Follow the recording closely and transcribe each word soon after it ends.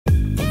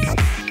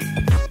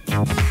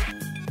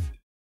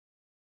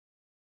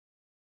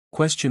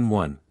Question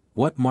 1.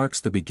 What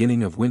marks the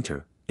beginning of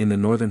winter, in the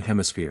Northern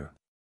Hemisphere?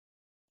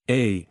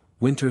 A.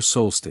 Winter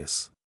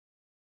solstice.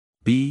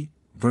 B.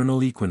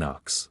 Vernal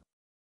equinox.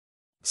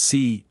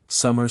 C.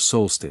 Summer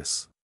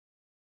solstice.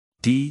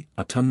 D.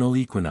 Autumnal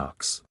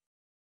equinox.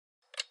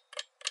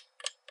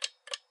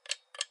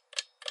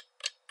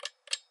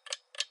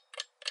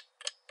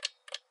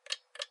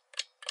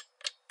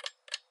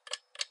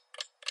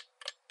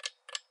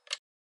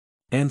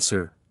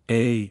 Answer: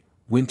 A.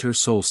 Winter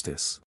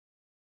solstice.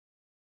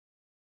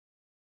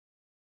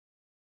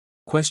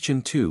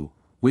 Question 2.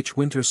 Which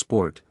winter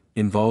sport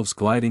involves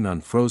gliding on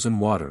frozen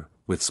water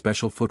with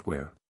special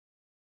footwear?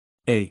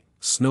 A.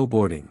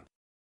 Snowboarding.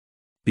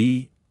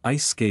 B.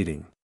 Ice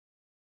skating.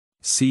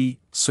 C.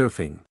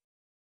 Surfing.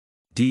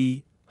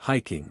 D.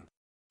 Hiking.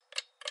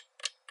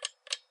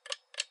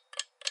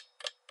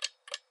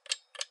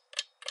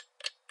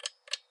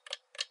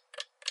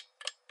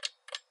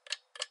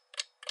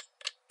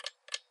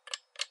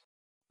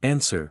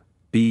 Answer: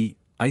 B.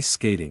 Ice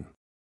skating.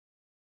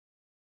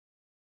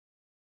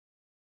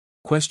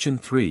 Question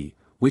 3.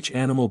 Which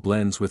animal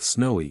blends with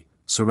snowy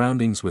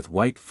surroundings with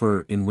white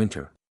fur in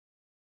winter?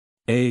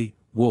 A.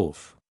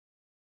 Wolf.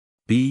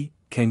 B.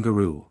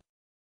 Kangaroo.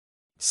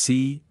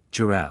 C.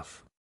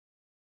 Giraffe.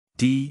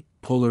 D.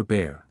 Polar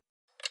bear.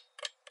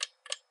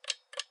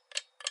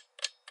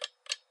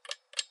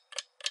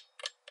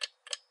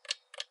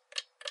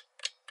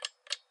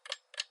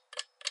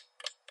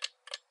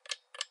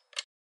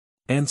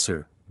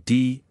 Answer: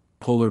 D.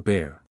 Polar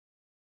bear.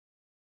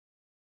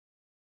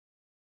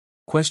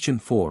 Question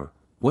 4.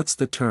 What's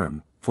the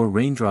term for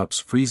raindrops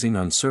freezing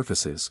on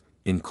surfaces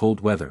in cold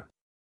weather?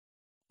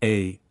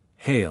 A.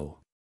 Hail.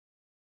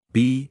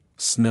 B.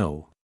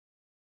 Snow.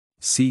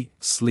 C.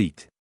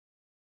 Sleet.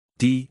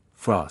 D.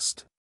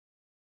 Frost.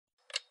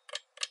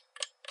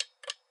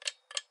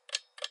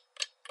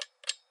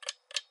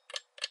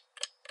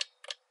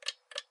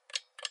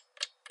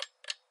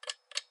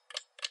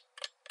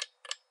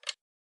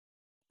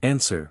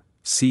 Answer: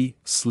 C.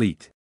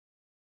 Sleet.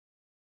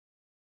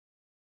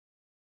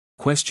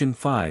 Question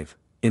 5.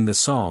 In the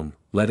song,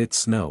 Let It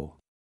Snow.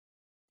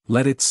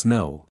 Let it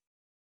snow.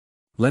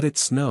 Let it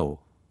snow,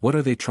 what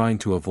are they trying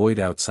to avoid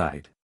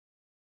outside?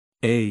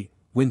 A.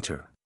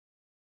 Winter.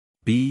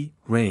 B.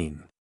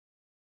 Rain.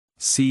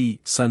 C.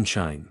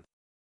 Sunshine.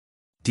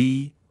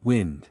 D.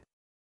 Wind.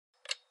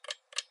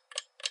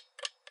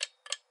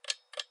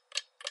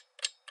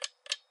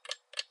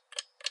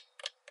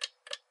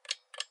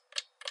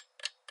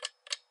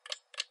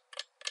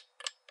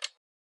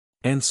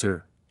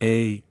 Answer: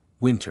 A.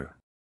 Winter.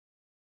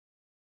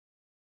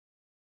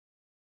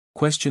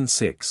 Question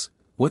 6.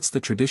 What's the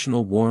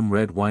traditional warm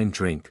red wine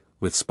drink,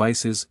 with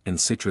spices and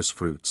citrus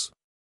fruits?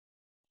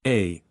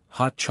 A.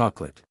 Hot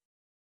chocolate.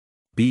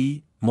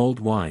 B. Mulled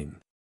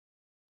wine.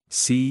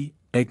 C.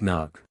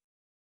 Eggnog.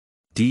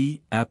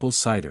 D. Apple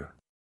cider.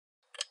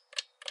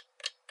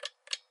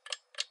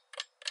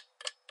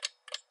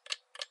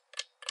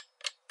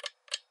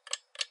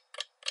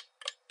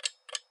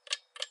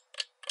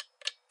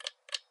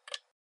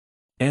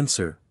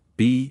 Answer: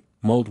 B.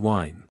 Mulled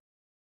wine.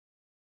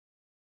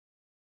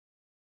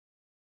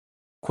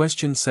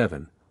 Question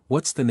 7.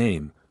 What's the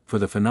name for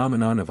the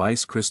phenomenon of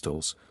ice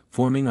crystals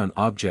forming on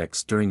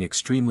objects during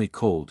extremely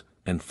cold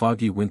and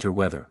foggy winter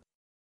weather?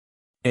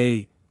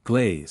 A.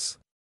 Glaze.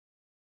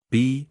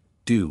 B.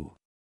 Dew.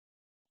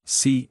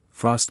 C.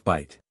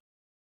 Frostbite.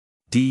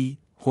 D.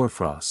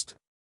 Hoarfrost.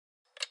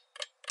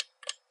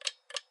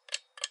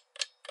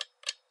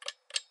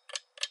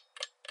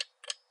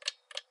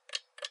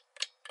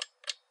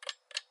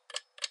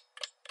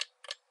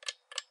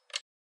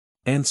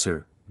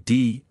 Answer: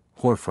 D.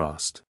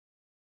 Hoarfrost.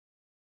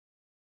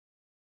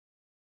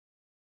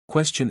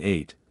 Question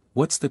 8.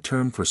 What's the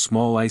term for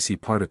small icy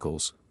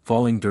particles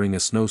falling during a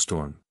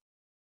snowstorm?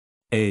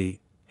 A.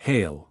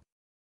 Hail.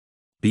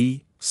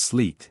 B.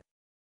 Sleet.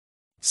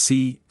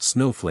 C.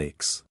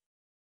 Snowflakes.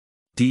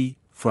 D.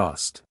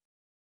 Frost.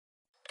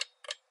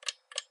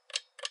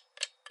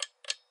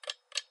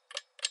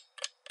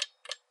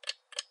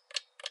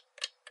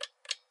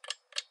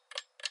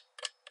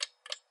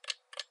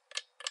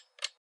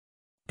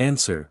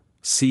 Answer: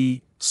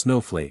 C.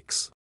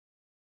 Snowflakes.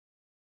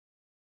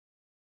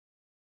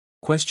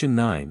 Question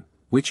 9.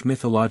 Which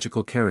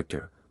mythological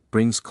character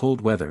brings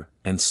cold weather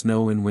and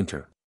snow in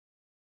winter?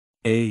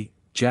 A.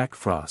 Jack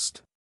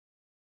Frost.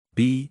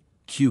 B.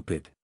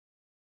 Cupid.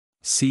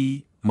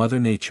 C. Mother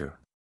Nature.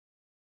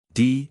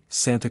 D.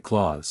 Santa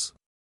Claus.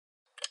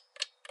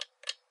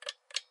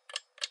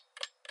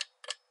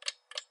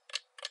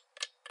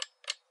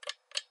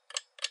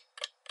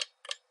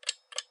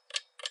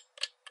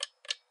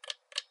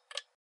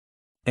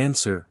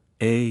 Answer: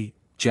 A.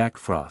 Jack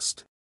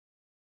Frost.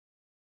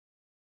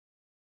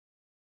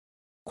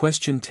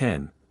 Question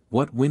 10.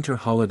 What winter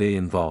holiday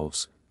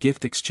involves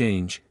gift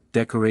exchange,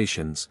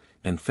 decorations,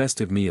 and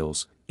festive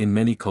meals in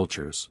many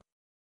cultures?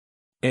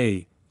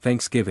 A.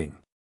 Thanksgiving.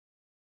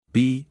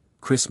 B.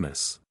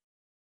 Christmas.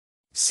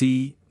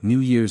 C. New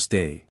Year's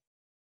Day.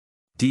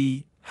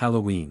 D.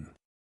 Halloween.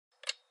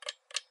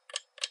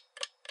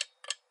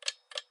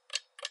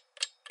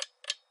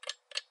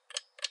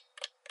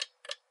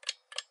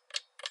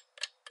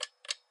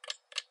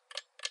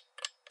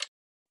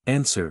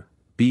 Answer,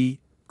 B.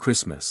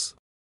 Christmas.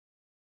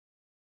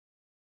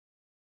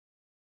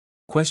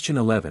 Question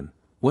 11.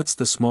 What's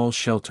the small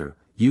shelter,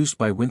 used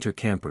by winter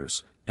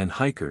campers and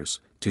hikers,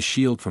 to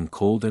shield from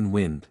cold and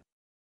wind?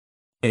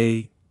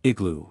 A.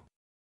 Igloo.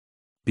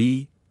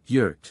 B.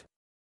 Yurt.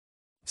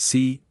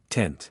 C.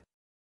 Tent.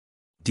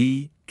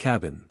 D.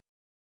 Cabin.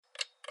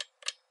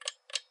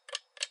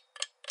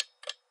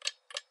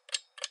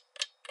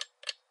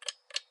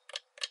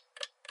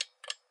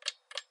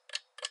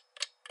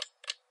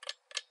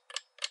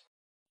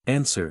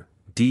 Answer,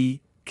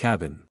 D.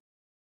 Cabin.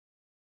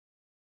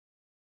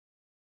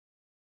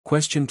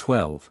 Question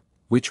 12.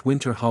 Which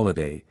winter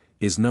holiday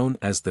is known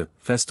as the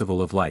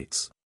Festival of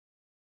Lights?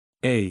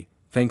 A.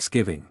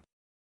 Thanksgiving.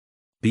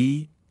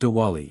 B.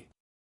 Diwali.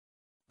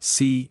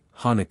 C.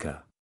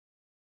 Hanukkah.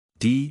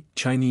 D.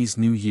 Chinese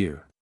New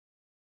Year.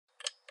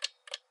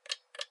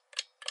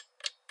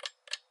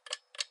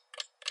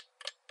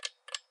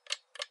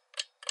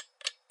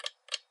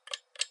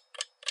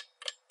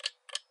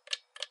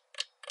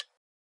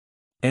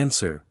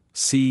 Answer,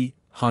 C.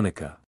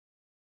 Hanukkah.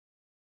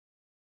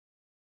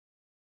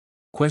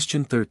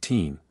 Question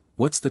 13.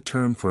 What's the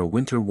term for a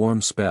winter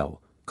warm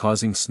spell,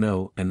 causing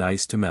snow and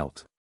ice to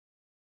melt?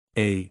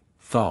 A.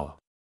 Thaw.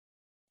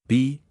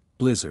 B.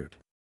 Blizzard.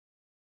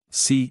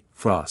 C.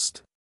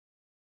 Frost.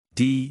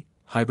 D.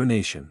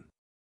 Hibernation.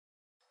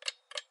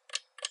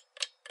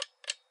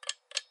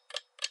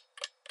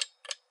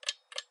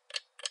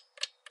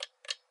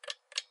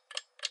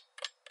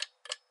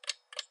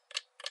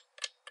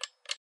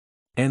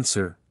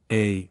 Answer,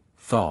 A.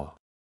 Thaw.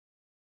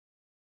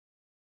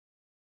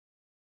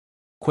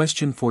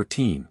 Question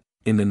 14.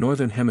 In the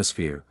Northern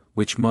Hemisphere,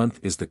 which month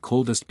is the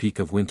coldest peak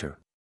of winter?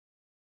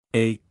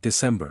 A.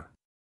 December.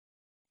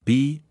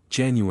 B.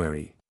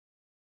 January.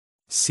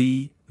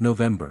 C.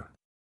 November.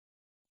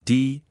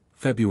 D.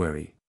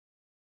 February.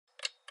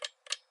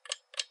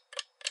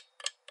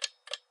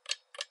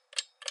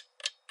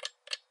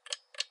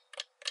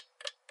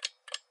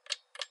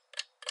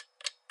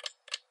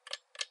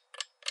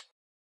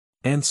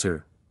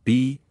 Answer,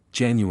 B.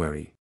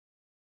 January.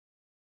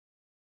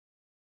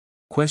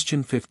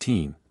 Question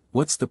 15.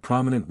 What's the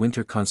prominent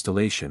winter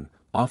constellation,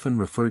 often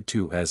referred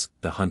to as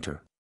the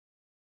Hunter?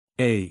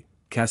 A.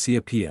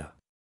 Cassiopeia.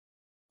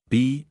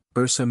 B.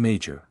 Ursa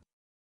Major.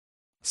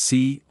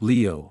 C.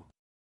 Leo.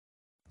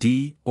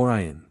 D.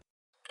 Orion.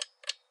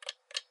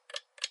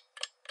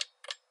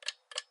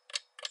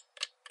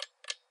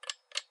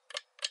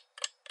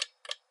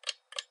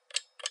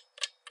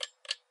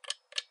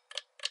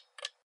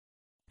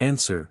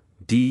 Answer,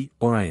 D.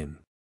 Orion.